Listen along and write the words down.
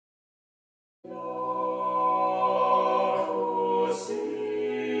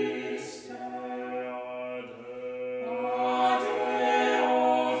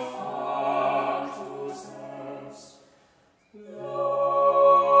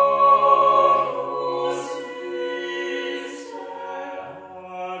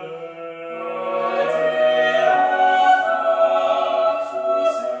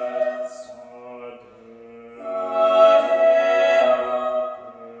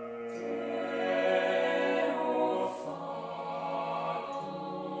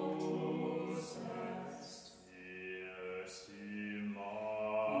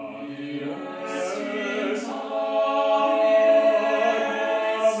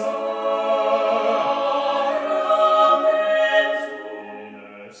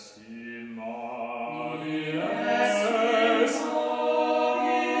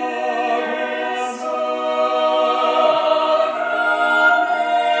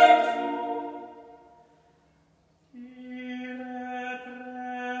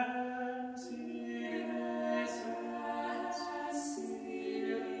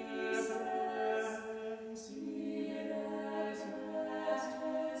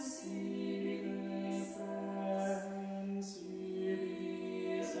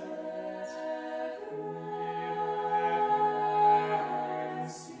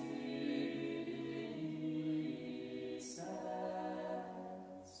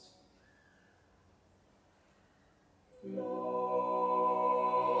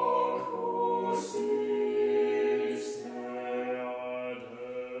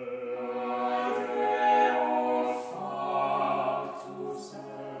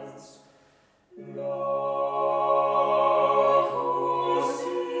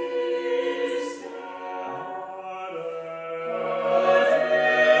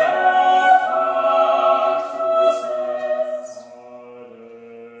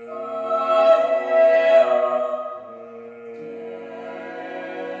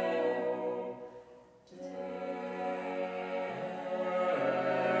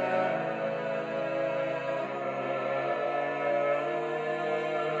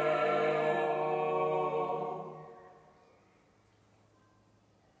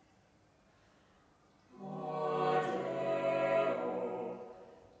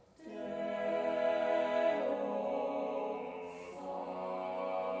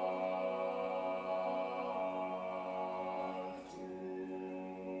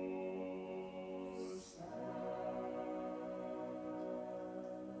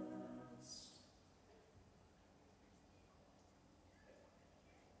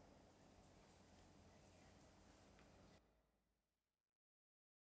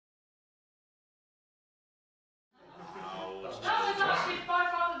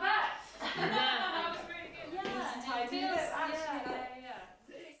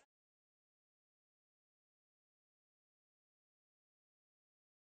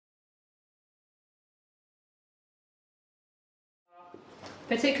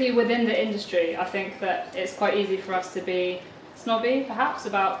particularly within the industry, I think that it's quite easy for us to be snobby, perhaps,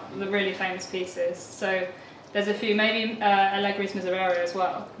 about the really famous pieces. So there's a few, maybe Allegri's Miserere as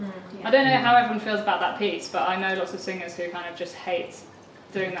well. Yeah. I don't know how everyone feels about that piece, but I know lots of singers who kind of just hate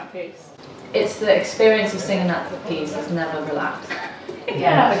doing that piece. It's the experience of singing that piece is never relaxed.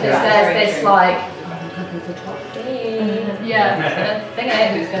 Yeah, because there's this like, I'm looking for top D. Yeah. Who's gonna sing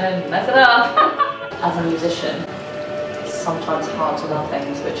it? Who's gonna mess it up? As a musician, it's sometimes hard to love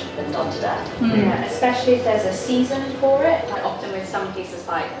things which have been done to death. Yeah, especially if there's a season for it. Like often with some pieces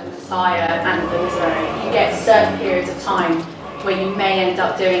like The Messiah and The Miserere, you get certain periods of time where you may end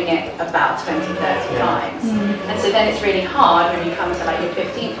up doing it about 20, 30 times. And so then it's really hard when you come to like your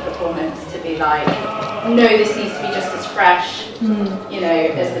 15th performance to be like, no, this needs to be just as fresh, you know,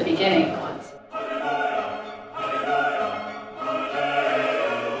 as the beginning ones. I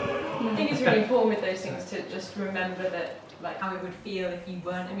think it's really important with those things to just remember that, like, how it would feel if you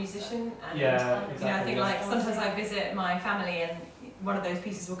weren't a musician. And Yeah, exactly. you know, I think like sometimes I visit my family and one of those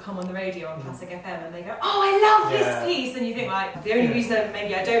pieces will come on the radio on Classic FM and they go, oh, I love this piece, and you think like the only reason that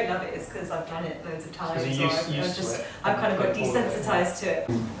maybe I don't love it is because I've done it loads of times, or I've kind of got desensitized to it.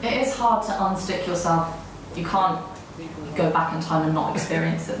 It is hard to unstick yourself. You can't go back in time and not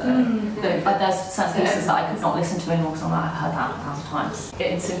experience it though. But there's certain pieces that I could not listen to anymore because I'm like, I've heard that 1,000 times.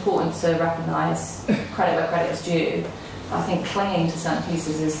 It's important to recognise credit where credit is due. I think clinging to certain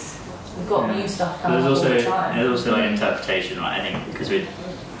pieces is, we've got new stuff coming up all the time. There's also like interpretation, right? I think because we're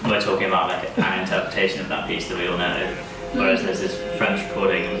talking about like an interpretation of that piece that we all know, whereas there's this French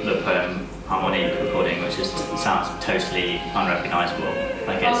recording, the poem Harmonique recording, which just sounds totally unrecognisable.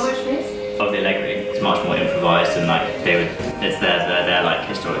 Like it's which piece? Of the Allegri. It's much more improvised and like it's their like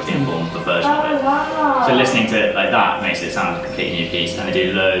historically informed version of it. Wow. So listening to it like that makes it sound like a completely new piece, and they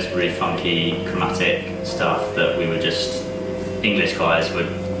do loads of really funky chromatic stuff that we would just English choirs would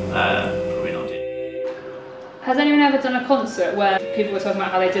probably not do. Has anyone ever done a concert where people were talking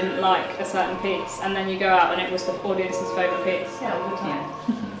about how they didn't like a certain piece, and then you go out and it was the audience's favourite piece? Yeah, all the time.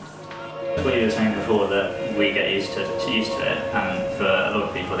 What you were saying before, that we get used to it, and for a lot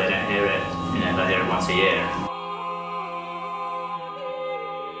of people they don't hear it, you know, they hear it once a year.